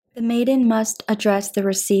The maiden must address the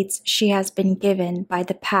receipts she has been given by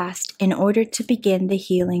the past in order to begin the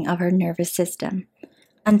healing of her nervous system.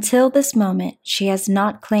 Until this moment, she has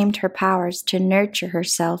not claimed her powers to nurture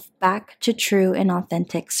herself back to true and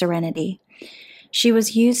authentic serenity. She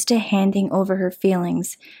was used to handing over her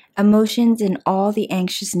feelings, emotions, and all the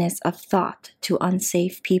anxiousness of thought to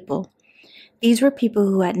unsafe people. These were people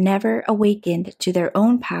who had never awakened to their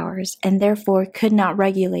own powers and therefore could not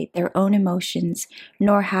regulate their own emotions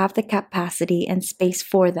nor have the capacity and space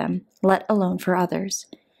for them, let alone for others.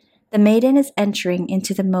 The maiden is entering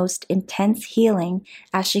into the most intense healing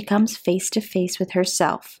as she comes face to face with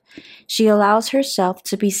herself. She allows herself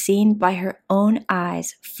to be seen by her own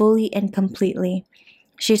eyes fully and completely.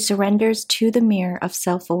 She surrenders to the mirror of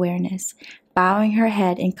self-awareness, bowing her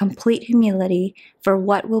head in complete humility for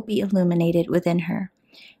what will be illuminated within her.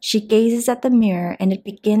 She gazes at the mirror and it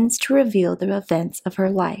begins to reveal the events of her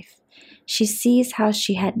life. She sees how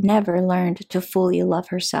she had never learned to fully love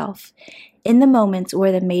herself. In the moments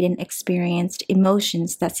where the maiden experienced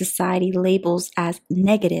emotions that society labels as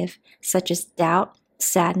negative, such as doubt,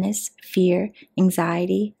 sadness, fear,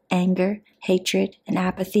 anxiety, anger, hatred, and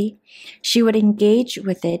apathy, she would engage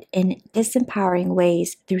with it in disempowering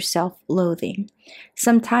ways through self-loathing.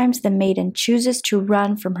 Sometimes the maiden chooses to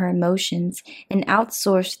run from her emotions and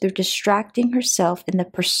outsource through distracting herself in the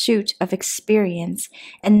pursuit of experience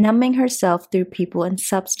and numbing herself through people and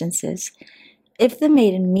substances. If the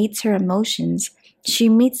maiden meets her emotions, she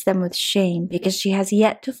meets them with shame because she has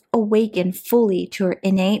yet to awaken fully to her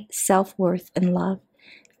innate self-worth and love.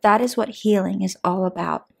 That is what healing is all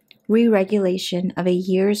about, re-regulation of a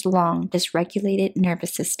years-long dysregulated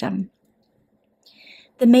nervous system.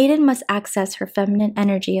 The maiden must access her feminine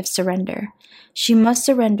energy of surrender. She must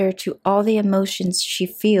surrender to all the emotions she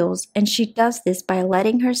feels, and she does this by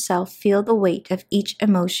letting herself feel the weight of each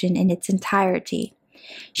emotion in its entirety.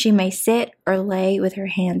 She may sit or lay with her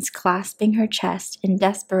hands clasping her chest in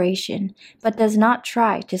desperation, but does not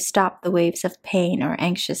try to stop the waves of pain or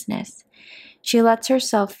anxiousness. She lets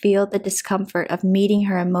herself feel the discomfort of meeting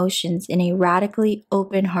her emotions in a radically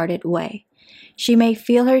open-hearted way. She may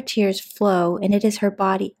feel her tears flow, and it is her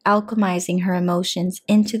body alchemizing her emotions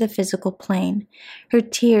into the physical plane. Her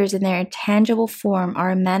tears in their intangible form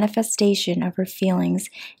are a manifestation of her feelings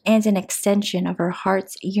and an extension of her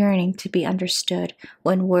heart's yearning to be understood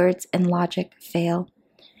when words and logic fail.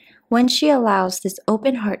 When she allows this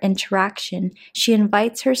open heart interaction, she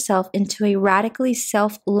invites herself into a radically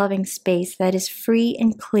self-loving space that is free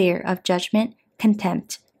and clear of judgment,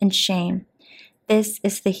 contempt, and shame. This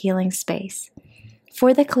is the healing space.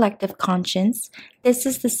 For the collective conscience, this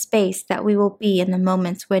is the space that we will be in the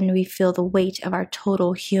moments when we feel the weight of our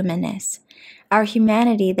total humanness. Our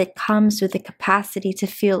humanity that comes with the capacity to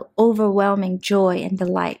feel overwhelming joy and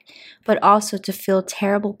delight, but also to feel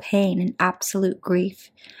terrible pain and absolute grief.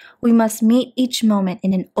 We must meet each moment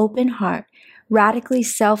in an open heart, radically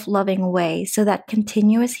self-loving way so that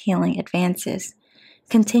continuous healing advances.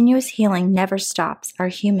 Continuous healing never stops our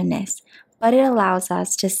humanness, but it allows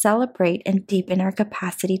us to celebrate and deepen our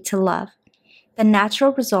capacity to love. The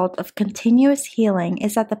natural result of continuous healing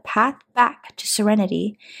is that the path back to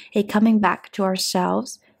serenity, a coming back to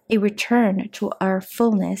ourselves, a return to our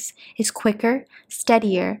fullness, is quicker,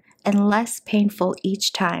 steadier, and less painful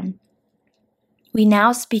each time. We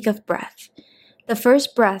now speak of breath. The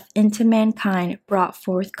first breath into mankind brought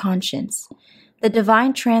forth conscience. The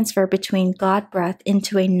divine transfer between God breath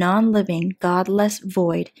into a non-living, godless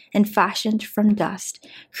void and fashioned from dust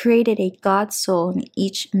created a God soul in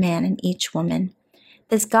each man and each woman.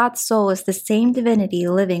 This God soul is the same divinity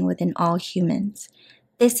living within all humans.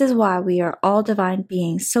 This is why we are all divine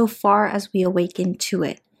beings so far as we awaken to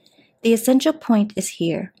it. The essential point is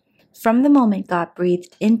here. From the moment God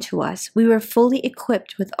breathed into us, we were fully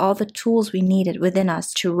equipped with all the tools we needed within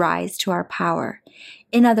us to rise to our power.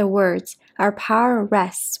 In other words, our power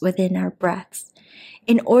rests within our breaths.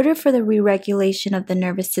 In order for the re-regulation of the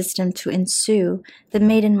nervous system to ensue, the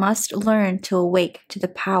maiden must learn to awake to the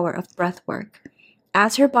power of breath work.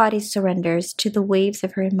 As her body surrenders to the waves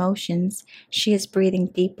of her emotions, she is breathing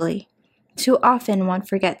deeply. Too often one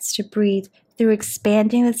forgets to breathe through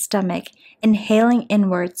expanding the stomach, inhaling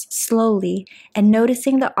inwards slowly, and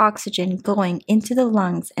noticing the oxygen going into the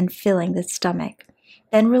lungs and filling the stomach,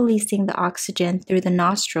 then releasing the oxygen through the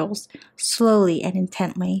nostrils slowly and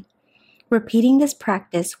intently. Repeating this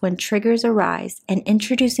practice when triggers arise and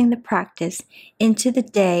introducing the practice into the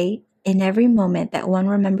day in every moment that one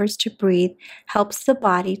remembers to breathe helps the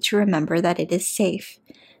body to remember that it is safe.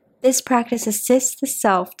 This practice assists the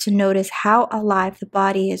self to notice how alive the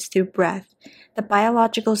body is through breath, the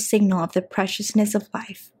biological signal of the preciousness of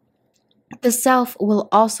life. The self will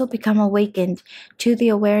also become awakened to the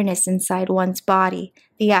awareness inside one's body,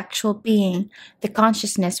 the actual being, the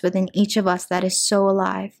consciousness within each of us that is so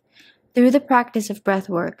alive. Through the practice of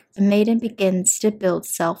breathwork, the maiden begins to build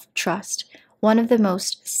self-trust, one of the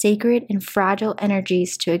most sacred and fragile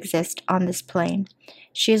energies to exist on this plane.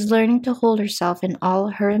 She is learning to hold herself in all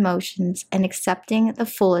her emotions and accepting the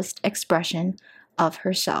fullest expression of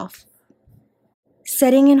herself.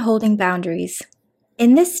 Setting and holding boundaries.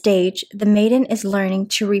 In this stage, the maiden is learning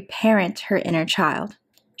to reparent her inner child.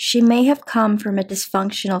 She may have come from a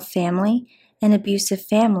dysfunctional family, an abusive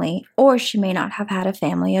family, or she may not have had a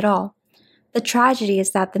family at all. The tragedy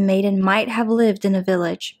is that the maiden might have lived in a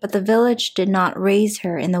village, but the village did not raise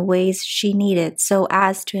her in the ways she needed so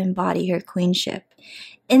as to embody her queenship.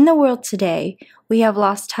 In the world today, we have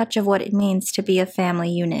lost touch of what it means to be a family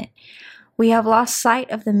unit. We have lost sight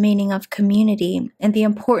of the meaning of community and the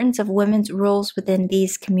importance of women's roles within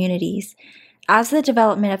these communities. As the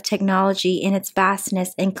development of technology in its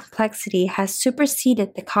vastness and complexity has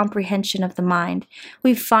superseded the comprehension of the mind,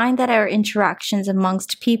 we find that our interactions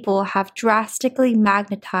amongst people have drastically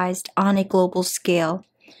magnetized on a global scale.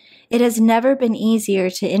 It has never been easier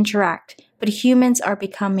to interact, but humans are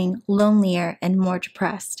becoming lonelier and more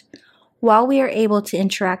depressed. While we are able to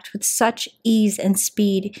interact with such ease and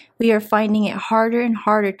speed, we are finding it harder and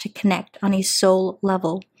harder to connect on a soul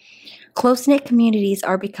level. Close-knit communities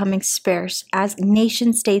are becoming sparse as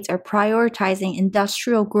nation-states are prioritizing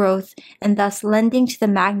industrial growth and thus lending to the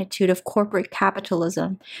magnitude of corporate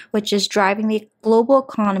capitalism, which is driving the global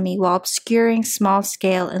economy while obscuring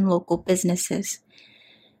small-scale and local businesses.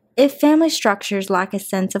 If family structures lack a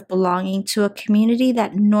sense of belonging to a community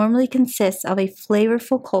that normally consists of a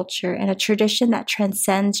flavorful culture and a tradition that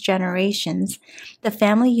transcends generations, the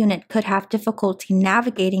family unit could have difficulty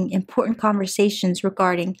navigating important conversations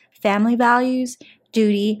regarding family values,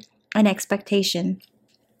 duty, and expectation.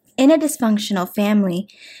 In a dysfunctional family,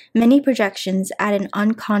 many projections at an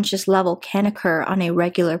unconscious level can occur on a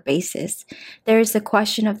regular basis. There is the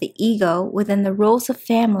question of the ego within the roles of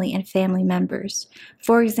family and family members.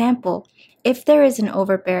 For example, if there is an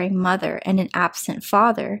overbearing mother and an absent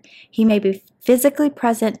father, he may be physically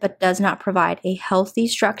present but does not provide a healthy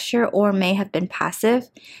structure or may have been passive.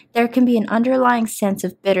 There can be an underlying sense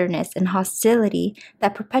of bitterness and hostility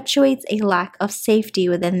that perpetuates a lack of safety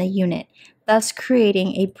within the unit, thus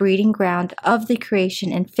creating a breeding ground of the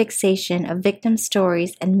creation and fixation of victim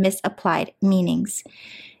stories and misapplied meanings.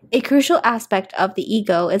 A crucial aspect of the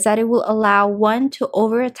ego is that it will allow one to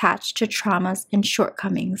overattach to traumas and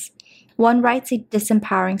shortcomings. One writes a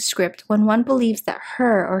disempowering script when one believes that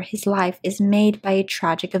her or his life is made by a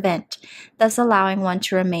tragic event, thus allowing one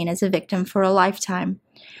to remain as a victim for a lifetime.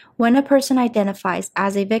 When a person identifies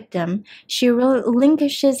as a victim, she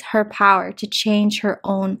relinquishes her power to change her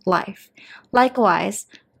own life. Likewise,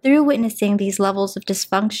 through witnessing these levels of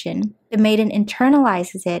dysfunction, the maiden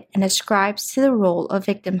internalizes it and ascribes to the role of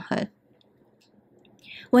victimhood.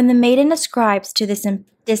 When the maiden ascribes to this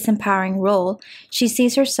disempowering role, she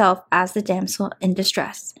sees herself as the damsel in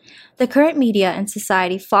distress. The current media and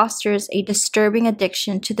society fosters a disturbing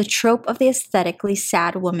addiction to the trope of the aesthetically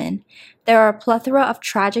sad woman. There are a plethora of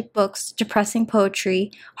tragic books, depressing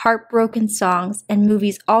poetry, heartbroken songs, and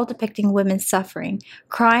movies all depicting women suffering,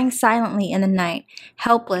 crying silently in the night,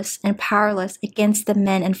 helpless and powerless against the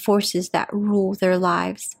men and forces that rule their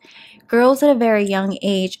lives. Girls at a very young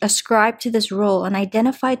age ascribe to this role and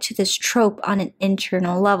identify to this trope on an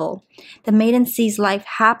internal level. The maiden sees life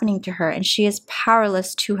happening to her and she is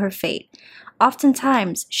powerless to her fate.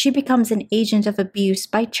 Oftentimes, she becomes an agent of abuse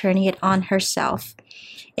by turning it on herself.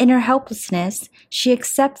 In her helplessness, she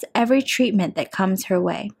accepts every treatment that comes her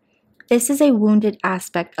way. This is a wounded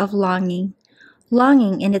aspect of longing.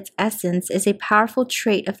 Longing, in its essence, is a powerful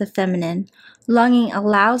trait of the feminine. Longing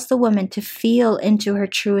allows the woman to feel into her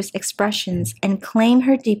truest expressions and claim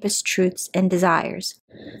her deepest truths and desires.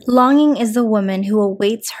 Longing is the woman who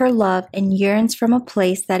awaits her love and yearns from a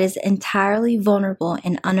place that is entirely vulnerable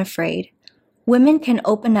and unafraid. Women can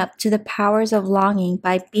open up to the powers of longing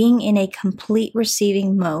by being in a complete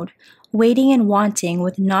receiving mode, waiting and wanting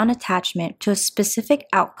with non-attachment to a specific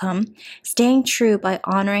outcome, staying true by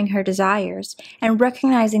honoring her desires, and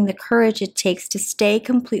recognizing the courage it takes to stay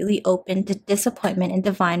completely open to disappointment and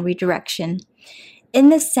divine redirection. In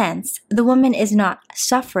this sense, the woman is not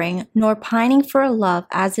suffering nor pining for a love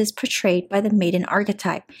as is portrayed by the maiden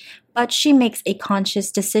archetype, but she makes a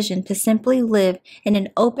conscious decision to simply live in an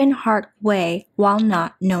open heart way while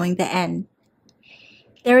not knowing the end.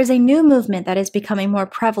 There is a new movement that is becoming more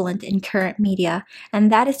prevalent in current media, and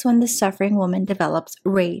that is when the suffering woman develops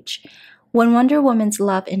rage. When Wonder Woman's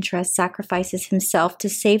love interest sacrifices himself to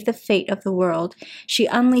save the fate of the world, she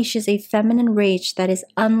unleashes a feminine rage that is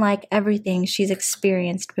unlike everything she's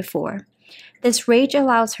experienced before. This rage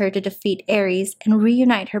allows her to defeat Ares and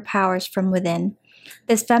reunite her powers from within.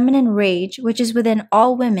 This feminine rage, which is within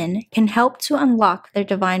all women, can help to unlock their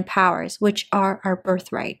divine powers, which are our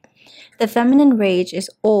birthright. The feminine rage is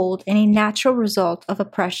old and a natural result of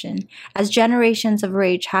oppression, as generations of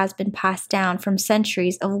rage has been passed down from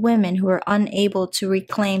centuries of women who are unable to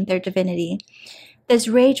reclaim their divinity. This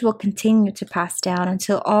rage will continue to pass down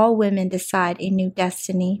until all women decide a new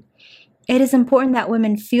destiny. It is important that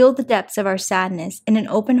women feel the depths of our sadness in an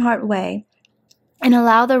open heart way and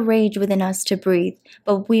allow the rage within us to breathe,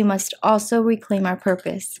 but we must also reclaim our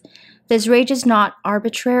purpose. This rage is not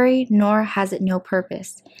arbitrary, nor has it no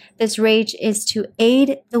purpose. This rage is to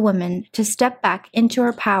aid the woman to step back into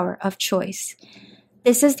her power of choice.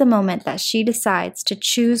 This is the moment that she decides to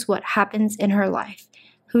choose what happens in her life,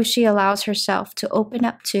 who she allows herself to open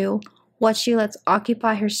up to, what she lets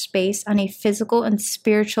occupy her space on a physical and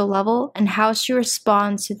spiritual level, and how she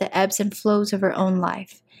responds to the ebbs and flows of her own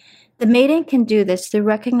life. The maiden can do this through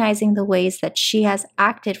recognizing the ways that she has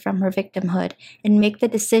acted from her victimhood and make the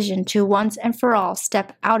decision to once and for all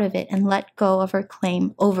step out of it and let go of her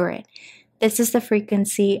claim over it. This is the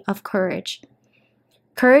frequency of courage.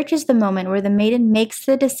 Courage is the moment where the maiden makes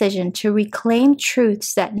the decision to reclaim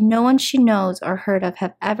truths that no one she knows or heard of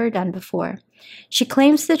have ever done before. She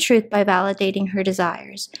claims the truth by validating her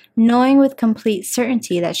desires, knowing with complete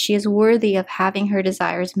certainty that she is worthy of having her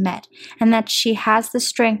desires met, and that she has the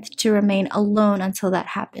strength to remain alone until that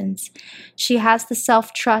happens. She has the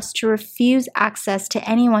self-trust to refuse access to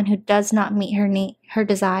anyone who does not meet her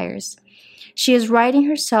desires. She is writing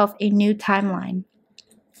herself a new timeline.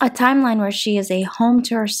 A timeline where she is a home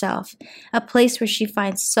to herself, a place where she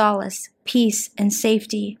finds solace, peace, and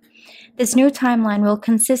safety. This new timeline will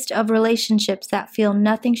consist of relationships that feel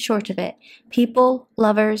nothing short of it, people,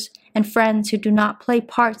 lovers, and friends who do not play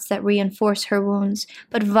parts that reinforce her wounds,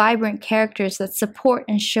 but vibrant characters that support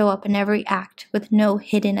and show up in every act with no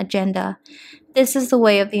hidden agenda. This is the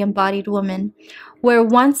way of the embodied woman, where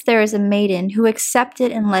once there is a maiden who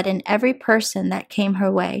accepted and let in every person that came her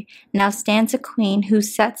way, now stands a queen who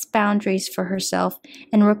sets boundaries for herself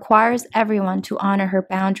and requires everyone to honor her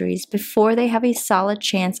boundaries before they have a solid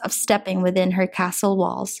chance of stepping within her castle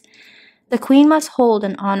walls. The queen must hold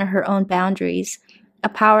and honor her own boundaries, a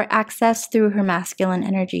power accessed through her masculine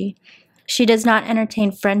energy. She does not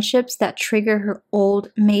entertain friendships that trigger her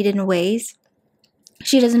old maiden ways.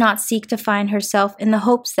 She does not seek to find herself in the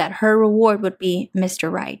hopes that her reward would be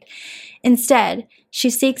Mr. Right. Instead, she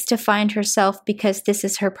seeks to find herself because this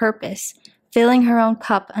is her purpose, filling her own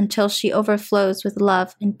cup until she overflows with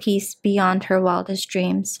love and peace beyond her wildest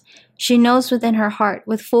dreams. She knows within her heart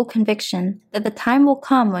with full conviction that the time will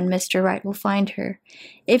come when Mr. Right will find her.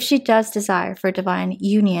 If she does desire for divine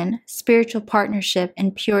union, spiritual partnership,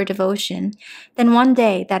 and pure devotion, then one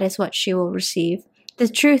day that is what she will receive. The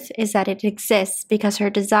truth is that it exists because her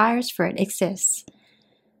desires for it exist.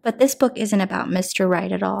 But this book isn't about Mr.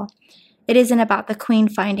 Right at all. It isn't about the queen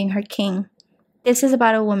finding her king. This is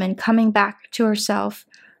about a woman coming back to herself,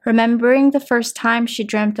 remembering the first time she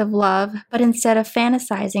dreamt of love, but instead of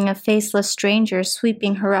fantasizing a faceless stranger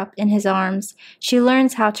sweeping her up in his arms, she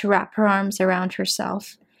learns how to wrap her arms around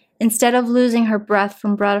herself. Instead of losing her breath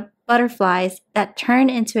from butterflies that turn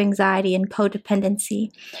into anxiety and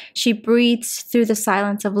codependency, she breathes through the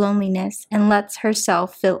silence of loneliness and lets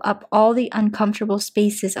herself fill up all the uncomfortable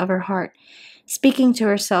spaces of her heart, speaking to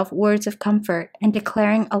herself words of comfort and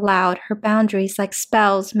declaring aloud her boundaries like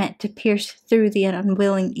spells meant to pierce through the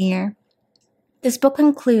unwilling ear. This book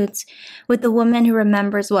concludes with the woman who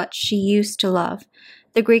remembers what she used to love,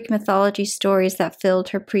 the Greek mythology stories that filled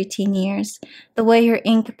her preteen years, the way her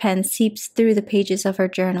ink pen seeps through the pages of her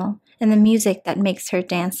journal, and the music that makes her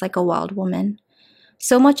dance like a wild woman.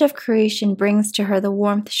 So much of creation brings to her the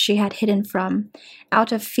warmth she had hidden from.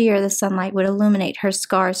 Out of fear, the sunlight would illuminate her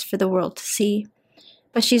scars for the world to see.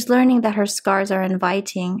 But she's learning that her scars are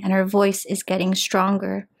inviting, and her voice is getting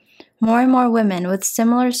stronger. More and more women with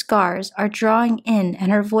similar scars are drawing in,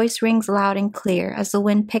 and her voice rings loud and clear as the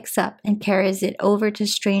wind picks up and carries it over to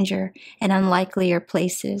stranger and unlikelier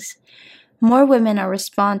places. More women are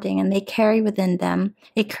responding, and they carry within them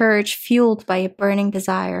a courage fueled by a burning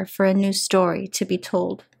desire for a new story to be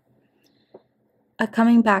told. A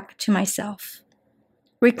coming back to myself.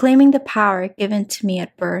 Reclaiming the power given to me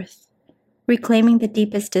at birth. Reclaiming the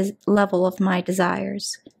deepest level of my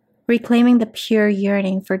desires. Reclaiming the pure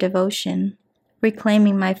yearning for devotion,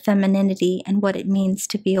 reclaiming my femininity and what it means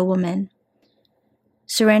to be a woman.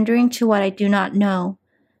 Surrendering to what I do not know,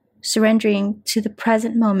 surrendering to the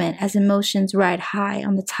present moment as emotions ride high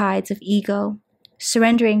on the tides of ego,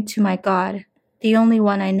 surrendering to my God, the only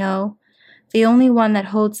one I know, the only one that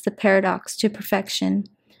holds the paradox to perfection,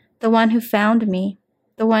 the one who found me,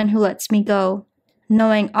 the one who lets me go,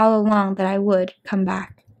 knowing all along that I would come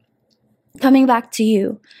back. Coming back to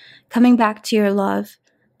you, coming back to your love,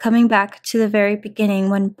 coming back to the very beginning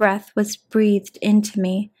when breath was breathed into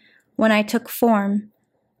me, when I took form,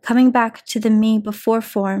 coming back to the me before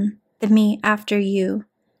form, the me after you,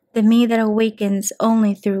 the me that awakens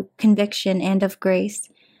only through conviction and of grace.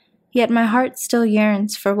 Yet my heart still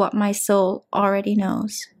yearns for what my soul already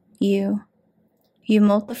knows, you. You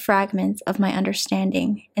mold the fragments of my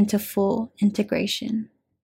understanding into full integration.